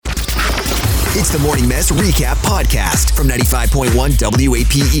It's the Morning Mess Recap Podcast from 95.1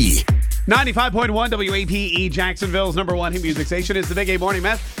 WAPE. 95.1 WAPE, Jacksonville's number one hit music station, is the Big A Morning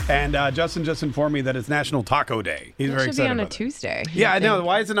Mess. And Justin just informed me that it's National Taco Day. He's very excited. It should be on a about Tuesday. Yeah, I know.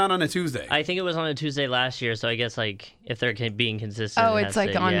 Why is it not on a Tuesday? I think it was on a Tuesday last year, so I guess like if they're being consistent. Oh, it's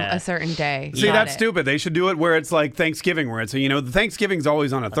like on a certain day. See, that's stupid. They should do it where it's like Thanksgiving, where it's, the Thanksgiving's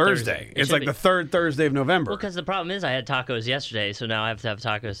always on a Thursday. It's like the third Thursday of November. Well, because the problem is I had tacos yesterday, so now I have to have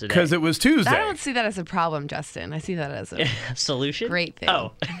tacos today. Because it was Tuesday. I don't see that as a problem, Justin. I see that as a solution. Great thing.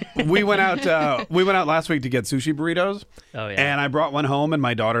 Oh. We went out last week to get sushi burritos. Oh, yeah. And I brought one home, and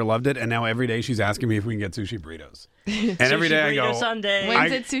my daughter loved it. And now every day she's asking me if we can get sushi burritos. And every day I go, Sunday.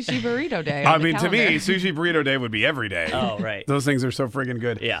 When's it Sushi Burrito Day? I mean, to me, Sushi Burrito Day would be every day. Oh, right. Those things are so friggin'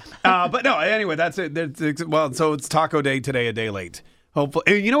 good. Yeah. But no, anyway, that's it. So it's Taco Day today, a day late.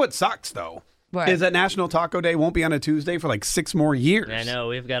 Hopefully. You know what sucks, though? What? Is that National Taco Day won't be on a Tuesday for like 6 more years. I know.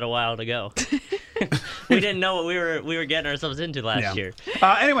 We've got a while to go. We didn't know what we were getting ourselves into last year.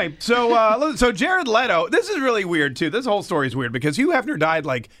 Anyway, so Jared Leto, this is really weird, too. This whole story is weird because Hugh Hefner died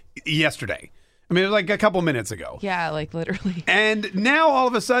like yesterday. I mean, it was like a couple minutes ago. Yeah, like literally. And now all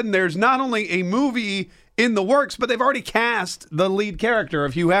of a sudden there's not only a movie in the works, but they've already cast the lead character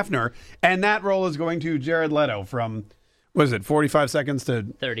of Hugh Hefner. And that role is going to Jared Leto from, what is it, 45 seconds to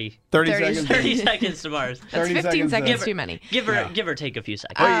 30 seconds? 30 seconds to Mars. That's 15 seconds too many. Give or take a few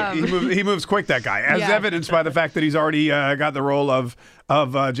seconds. He moves quick, that guy, as evidenced by the fact that he's already got the role of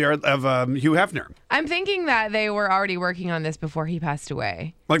Hugh Hefner. I'm thinking that they were already working on this before he passed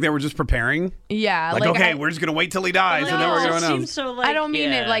away. Like they were just preparing? Yeah. Like okay, we're just going to wait till he dies and then we're going to... So I don't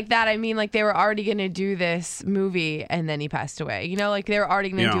mean it like that. I mean like they were already going to do this movie and then he passed away. You know, like they were already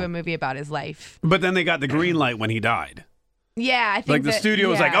going to do a movie about his life. But then they got the green light when he died. Yeah, I think like the studio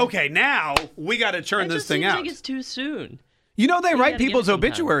was like, okay, now we got to churn this thing out. I think it's too soon. You know, they write people's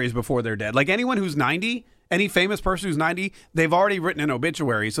obituaries before they're dead. Like anyone who's 90, any famous person who's 90, they've already written an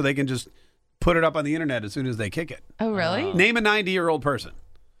obituary so they can just put it up on the internet as soon as they kick it. Oh, really? Name a 90-year-old person.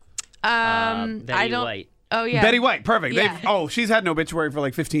 Betty White. Oh, yeah. Betty White, perfect. Yeah. She's had an obituary for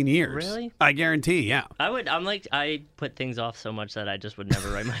like 15 years. Really? I guarantee, yeah. I put things off so much that I just would never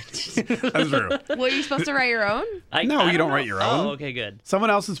write mine. That's true. Well, you're supposed to write your own? No, you don't write your own. Oh, okay, good. Someone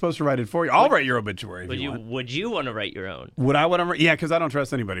else is supposed to write it for you. I'll write your obituary if you want. Would you want to write your own? Would I want to write? Yeah, because I don't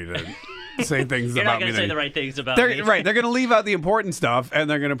trust anybody to say things You're about me. You're not going to say the right things about me. Right. They're going to leave out the important stuff, and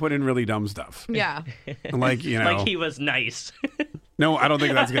they're going to put in really dumb stuff. Yeah. Like, Like he was nice. No, I don't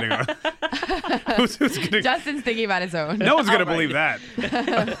think that's going to go. Who's gonna... Justin's thinking about his own. No one's going to believe that.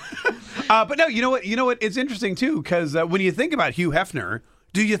 But no, you know what? It's interesting, too, because when you think about Hugh Hefner,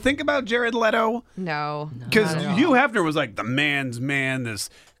 do you think about Jared Leto? No. Because Hugh Hefner was like the man's man,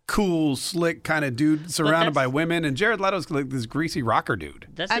 this cool, slick kind of dude surrounded by women, and Jared Leto's like this greasy rocker dude.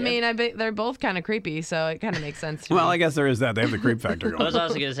 I bet they're both kind of creepy, so it kind of makes sense to me. Well, I guess there is that. They have the creep factor going. I was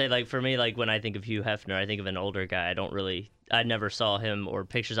also going to say, like, for me, like, when I think of Hugh Hefner, I think of an older guy. I never saw him or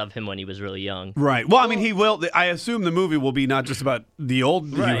pictures of him when he was really young. Right. Well, I mean, he will. I assume the movie will be not just about the old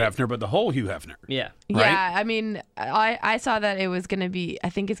Hugh Hefner, but the whole Hugh Hefner. Yeah. Right? Yeah. I mean, I saw that it was going to be, I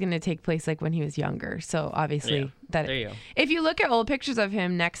think it's going to take place like when he was younger. So obviously, there you go. If you look at old pictures of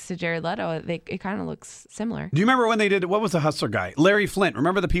him next to Jared Leto, it kind of looks similar. Do you remember when they did, what was the Hustler guy? Larry Flint.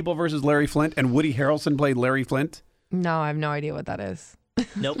 Remember The People versus Larry Flint? And Woody Harrelson played Larry Flint? No, I have no idea what that is.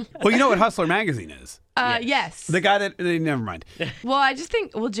 Nope. Well, you know what Hustler magazine is? Yes. The guy that, never mind. Well, I just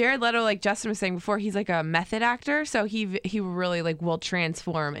think, Jared Leto, like Justin was saying before, he's like a method actor, so he really like will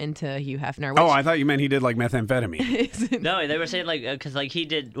transform into Hugh Hefner. Oh, I thought you meant he did like methamphetamine. No, they were saying like, because like he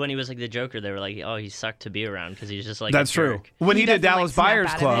did, when he was like the Joker, they were like, oh, he sucked to be around because he's just like That's true. When he did Dallas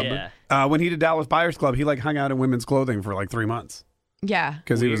Buyers Club, he like hung out in women's clothing for like 3 months. Yeah.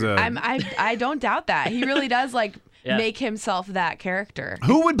 Because he was I don't doubt that. He really does like make himself that character.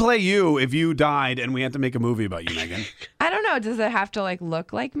 Who would play you if you died and we had to make a movie about you, Megan? I don't know. Does it have to like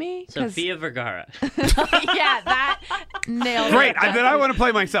look like me? Sofia Vergara. Yeah, that nailed it. Great. Then I want to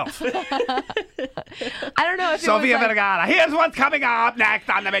play myself. I don't know if Sofia Vergara. Here's what's coming up next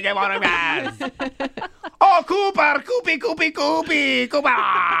on the Big A Morning Mess. Oh, Cooper, Cooper.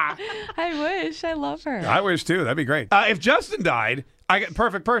 I wish. I love her. I wish too. That'd be great. If Justin died, I get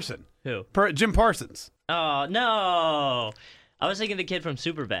perfect person. Who? Jim Parsons. Oh, no. I was thinking the kid from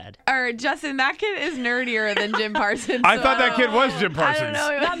Superbad. Or Justin, that kid is nerdier than Jim Parsons. I thought that kid was Jim Parsons.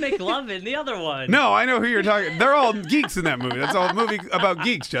 I don't know. Not McLovin, the other one. No, I know who you're talking. They're all geeks in that movie. That's all a movie about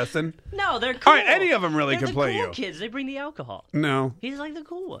geeks, Justin. No, they're cool. All right, any of them really They're could play the cool you. kids. They bring the alcohol. No. He's like the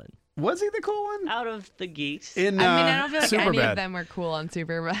cool one. Was he the cool one? Out of the geeks. I mean, I don't feel like any Superbad. of them were cool on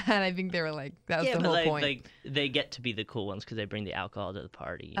Superbad. I think they were like, that was yeah, the but whole point. like they get to be the cool ones because they bring the alcohol to the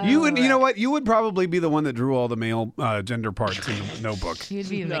party. You would, you know right. what? You would probably be the one that drew all the male gender parts in the notebook. You'd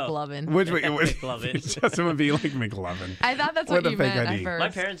be No. McLovin. Which way? McLovin. Justin would be like McLovin. I thought that's With what a you fake meant ID. at first. My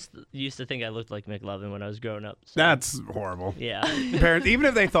parents used to think I looked like McLovin when I was growing up. So. That's horrible. Yeah. Parents, even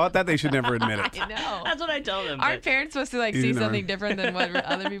if they thought that, they should never admit it. I know. That's what I tell them. Aren't but- parents supposed to like You see know. something different than what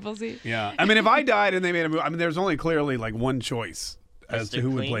other people see? Yeah. I mean, if I died and they made a movie, I mean, there's only clearly like one choice as Mr. to who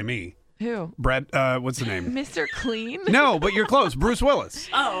would Clean? play me. Who? Brad, what's the name? Mr. Clean? No, but you're close. Bruce Willis.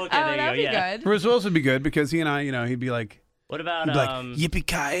 Oh, okay. Oh, there you go. that'd be Yeah. good. Bruce Willis would be good because he and I, he'd be like, What about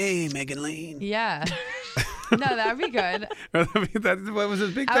yippee-ki-yay, Megan Lane. Yeah. No, that would be good. That's what was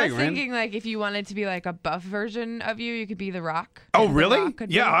his big I thing, was man. thinking like if you wanted to be like a buff version of you, you could be The Rock. Oh, And The really? Rock could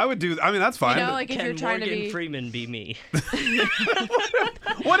Yeah, be- I would do. I mean, that's fine. You know, but like if Can you're trying Morgan to be. Freeman be me?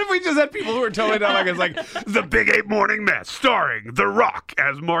 what if we just had people who were totally not like it's like The Big 8 Morning Mess, starring The Rock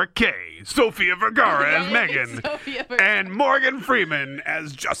as Mark Kay, Sofia Vergara as Megan, Sophia Vergara. and Morgan Freeman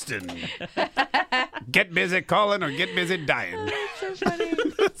as Justin. Get busy calling or get busy dying. So funny.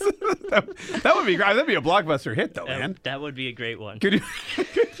 That would be great. That'd be a blockbuster hit, though, man. That would be a great one. Could you?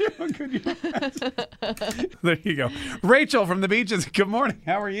 Could you imagine? There you go. Rachel from the Beaches. Good morning.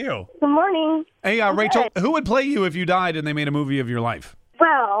 How are you? Good morning. Hey, Rachel. Who would play you if you died and they made a movie of your life?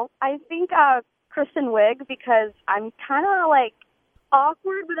 Well, I think Kristen Wiig because I'm kind of like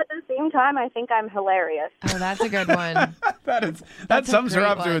awkward, but at the same time, I think I'm hilarious. Oh, that's a good one. That That's a sums her great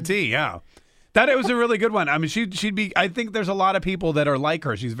up to a one. T. Yeah. That it was a really good one. I mean, she'd be. I think there's a lot of people that are like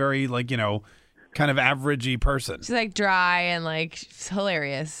her. She's very like kind of averagey person. She's like dry and like she's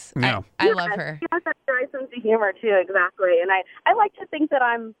hilarious. Yeah. I love her. She has that dry sense of humor too, exactly. And I like to think that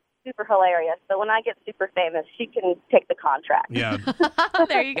I'm super hilarious. So when I get super famous, she can take the contract. Yeah.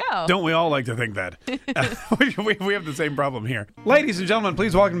 There you go. Don't we all like to think that? we have the same problem here. Ladies and gentlemen,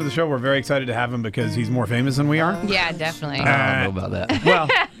 please welcome to the show. We're very excited to have him because he's more famous than we are. Yeah, definitely. I don't know about that. Well,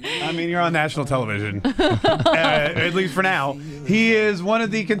 I mean, you're on national television, at least for now. He is one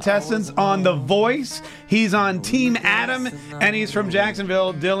of the contestants on The Voice. He's on Team Adam, and he's from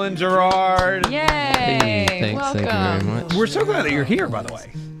Jacksonville, Dylan Gerard. Yay! Thanks. Welcome. Thank you very much. We're so glad that you're here, by the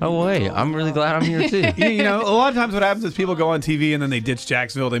way. Oh, wait. I'm really glad I'm here, too. You know, a lot of times what happens is people go on TV and then they ditch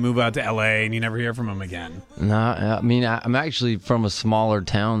Jacksonville, they move out to LA, and you never hear from them again. No, I mean, I'm actually from a smaller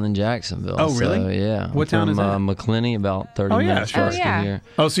town than Jacksonville. Oh, really? So, yeah. What town is that? McClenny, about 30 Oh, yeah, minutes sure. west Oh, yeah. of here.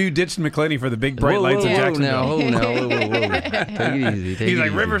 Oh, so you ditched McClenny for the big bright lights of Jacksonville. Whoa, Take it easy. He's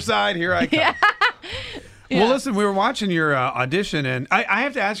like, Riverside, here I come. Well, listen, we were watching your audition, and I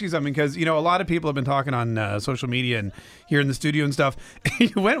have to ask you something because, a lot of people have been talking on social media and here in the studio and stuff. You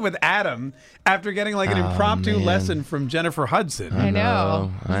went with Adam after getting like an impromptu man. lesson from Jennifer Hudson. I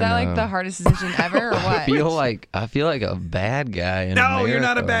know. Was that like the hardest decision ever, or what? I feel like a bad guy. In No, you're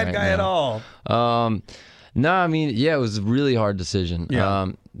not a America bad right guy at now. all. No, I mean, yeah, it was a really hard decision. Yeah.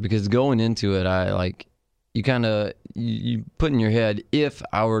 Because going into it, you put in your head, if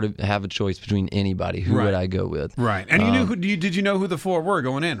I were to have a choice between anybody, who Right. would I go with? Right. And you knew who? Did you know who the four were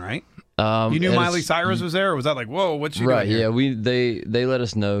going in? Right. You knew and Miley it's- Cyrus was there, or was that like, whoa, what's she Right, doing here? yeah, they let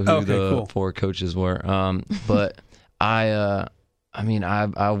us know who Okay, the cool. four coaches were. But I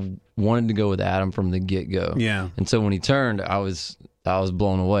wanted to go with Adam from the get go. Yeah. And so when he turned, I was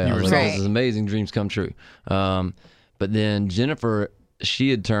blown away. I were was like, sold. this is amazing, dreams come true. But then Jennifer, she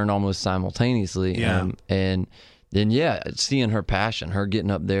had turned almost simultaneously. Yeah. And then seeing her passion, her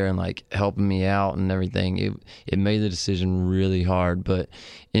getting up there and like helping me out and everything, it made the decision really hard. But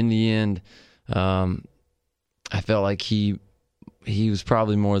in the end, I felt like he was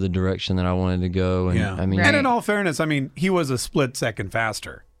probably more the direction that I wanted to go. And Yeah. I mean, And in all fairness, I mean, he was a split second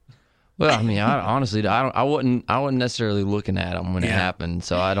faster. well, I mean, honestly, I wasn't necessarily looking at him when it Yeah. happened,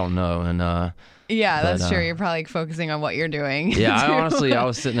 so I don't know. And Yeah, that's But, true. You're probably focusing on what you're doing. yeah, too. I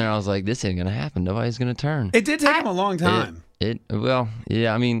was sitting there, I was like, this ain't gonna happen. Nobody's gonna turn. It did take him a long time. Well,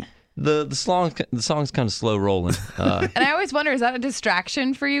 yeah, I mean, the song's kind of slow rolling. And I always wonder, is that a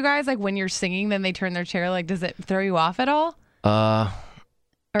distraction for you guys? Like when you're singing, then they turn their chair. Like, does it throw you off at all?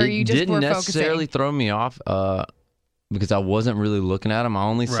 Or it you just didn't were necessarily focusing? throw me off because I wasn't really looking at him. I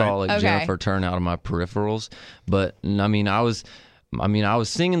only saw Right. like Okay. Jennifer turn out of my peripherals. But I mean, I was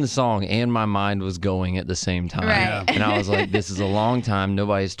singing the song and my mind was going at the same time. Right. Yeah. And I was like, this is a long time.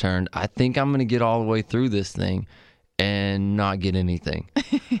 Nobody's turned. I think I'm going to get all the way through this thing and not get anything.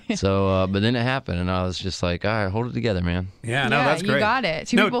 So, but then it happened and I was just like, all right, hold it together, man. Yeah, no, Yeah, that's great. you got it.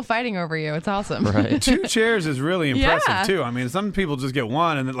 Two No, people fighting over you. It's awesome. Right. 2 chairs is really impressive Yeah. too. I mean, some people just get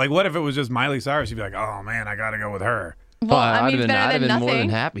one, and then, like, what if it was just Miley Cyrus? You'd be like, oh man, I got to go with her. Well, I I'd mean, have it's better been than more than nothing.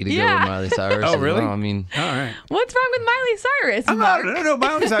 happy to go Yeah. with Miley Cyrus. Oh, as really? well. I mean, All right. What's wrong with Miley Cyrus? No.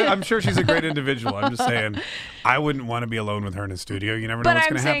 Miley's, I'm sure she's a great individual. I'm just saying, I wouldn't want to be alone with her in a studio. You never know But what's I'm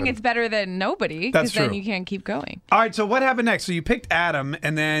going to happen. saying it's better than nobody. That's Because then true. you can't keep going. All right, so what happened next? So you picked Adam,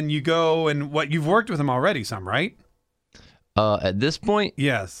 and then you go and you've worked with him already, some, right? at this point,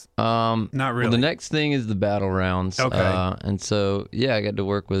 Yes. not really. Well, the next thing is the battle rounds. Okay. And so, yeah, I got to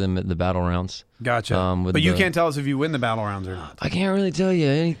work with him at the battle rounds. Gotcha. with But you the- can't tell us if you win the battle rounds or not. I can't really tell you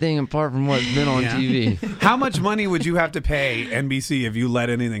anything apart from what's been on Yeah. TV. How much money would you have to pay NBC if you let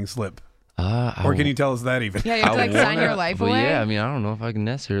anything slip? Or can you tell us that even? Yeah, you have to like sign your life Well, away. yeah, I mean, I don't know if I can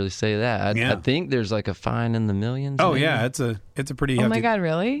necessarily say that. Yeah. I think there's like a fine in the millions. Oh, maybe. yeah. It's a pretty Oh hefty. my God,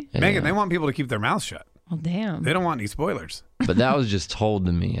 really? Megan, they want people to keep their mouths shut. Well, damn. They don't want any spoilers. But that was just told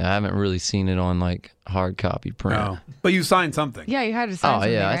to me. I haven't really seen it on like hard copy print. No. But you signed something. Yeah, you had to sign Oh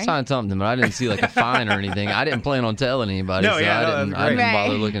something, yeah, right? I signed something, but I didn't see like a fine or anything. I didn't plan on telling anybody, No, so yeah, no, I that's didn't great. bother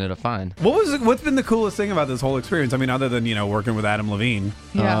Right. looking at a fine. What's been the coolest thing about this whole experience? I mean, other than, working with Adam Levine.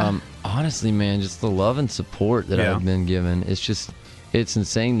 Yeah. Honestly, man, just the love and support that Yeah. I've been given. It's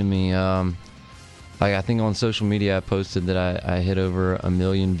insane to me. Like I think on social media I posted that I hit over 1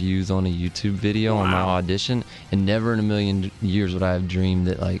 million views on a YouTube video on my Wow. audition, and never in a million years would I have dreamed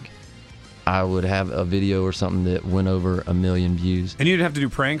that like I would have a video or something that went over 1 million views. And you didn't have to do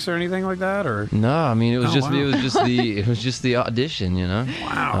pranks or anything like that, or? No, I mean it was Oh, just wow. it was just the audition, you know.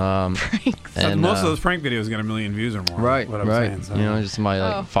 Wow. And Most of those prank videos get 1 million views or more. right, What I'm right. saying. So. You know, just somebody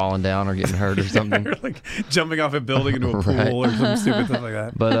like Oh. falling down or getting hurt or something. Or like jumping off a building into a pool Right. or some stupid stuff like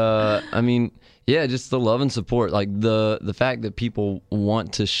that. But I mean, yeah, just the love and support, like the fact that people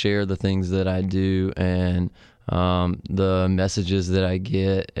want to share the things that I do and the messages that I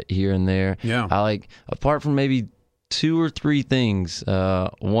get here and there. Yeah. I like, apart from maybe 2 or 3 things.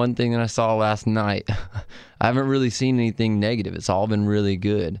 One thing that I saw last night, I haven't really seen anything negative. It's all been really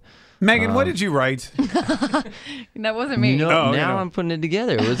good. Megan, what did you write? That wasn't me. You know, Oh, now no. I'm putting it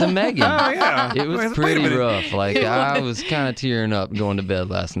together. It was a Megan. Oh, yeah. It was Wait a pretty minute. rough. Like I was kind of tearing up going to bed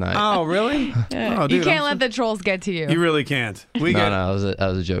last night. Oh, really? Oh, You dude, can't I'm let the trolls get to you. You really can't. We No, get that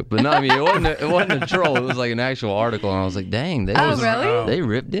was a joke. But no, I mean it wasn't a troll. It was like an actual article, and I was like, dang, they Oh, really? they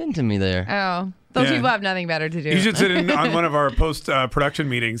ripped into me there. Oh, those Yeah. people have nothing better to do. You should sit in on one of our post-production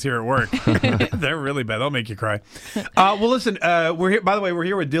meetings here at work. They're really bad. They'll make you cry. Well, listen, we're here. By the way, we're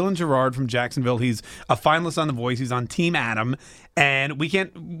here with Dylan Gerard from Jacksonville. He's a finalist on The Voice. He's on Team Adam, and we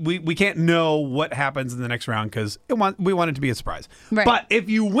can't know what happens in the next round because we want it to be a surprise. Right. But if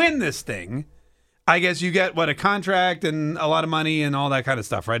you win this thing, I guess you get a contract and a lot of money and all that kind of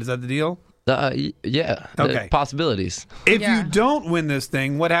stuff, right? Is that the deal? Yeah. Okay. Possibilities. If Yeah. you don't win this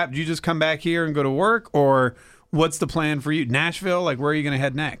thing, what happens? You just come back here and go to work, or what's the plan for you? Nashville? Like, where are you going to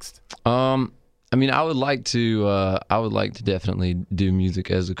head next? I mean, I would like to definitely do music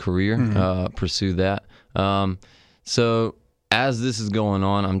as a career, pursue that. So as this is going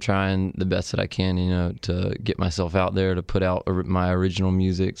on, I'm trying the best that I can, to get myself out there, to put out my original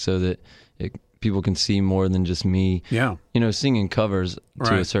music so that people can see more than just me, Yeah. singing covers to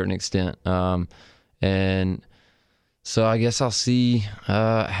Right. a certain extent. And so I guess I'll see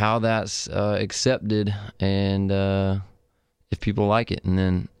how that's accepted and if people like it. And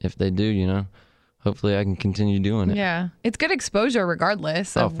then if they do, hopefully I can continue doing it. Yeah, it's good exposure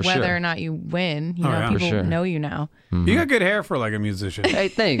regardless Oh, of for whether sure. or not you win. You Oh, know, yeah. For people sure. know you now. You got good hair for like a musician. Hey,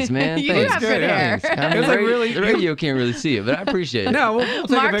 thanks, man. You thanks. have good hair. Thanks. I mean, It's like the really- the radio can't really see it, but I appreciate it. No, we'll take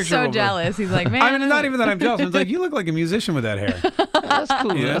a Mark's picture so of it. jealous. He's like, man. I mean, not even that I'm jealous. It's like, you look like a musician with that hair. That's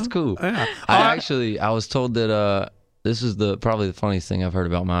cool. Yeah. That's cool. Yeah. I was told that this is probably the funniest thing I've heard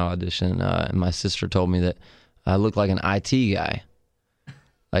about my audition. And my sister told me that I look like an IT guy,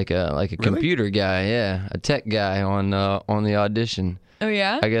 like a computer guy, yeah, a tech guy on the audition. Oh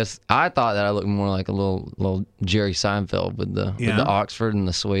yeah. I guess I thought that I looked more like a little Jerry Seinfeld with the Oxford and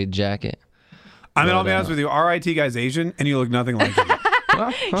the suede jacket. I mean, I'll be honest with you. Our IT guy's Asian, and you look nothing like him.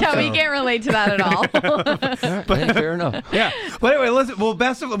 Well, Yeah, we can't relate to that at all. hey, fair enough. Yeah. But anyway, listen. Well,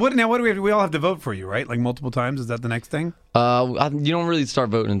 what do we have? We all have to vote for you, right? Like multiple times. Is that the next thing? You don't really start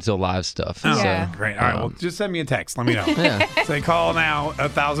voting until live stuff. Oh, so, Yeah. great. All right. Well, just send me a text. Let me know. Yeah. Say call now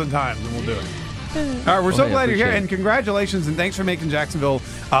 1,000 times, and we'll do it. All right. We're so yeah, glad you're here, appreciate it. and congratulations, and thanks for making Jacksonville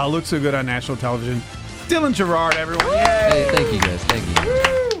look so good on national television. Dylan Gerard, everyone. Yay! Hey, thank you guys. Thank you.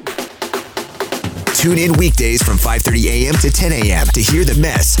 Tune in weekdays from 5:30 a.m. to 10 a.m. to hear The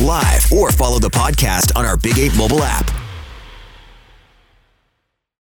Mess live or follow the podcast on our Big 8 mobile app.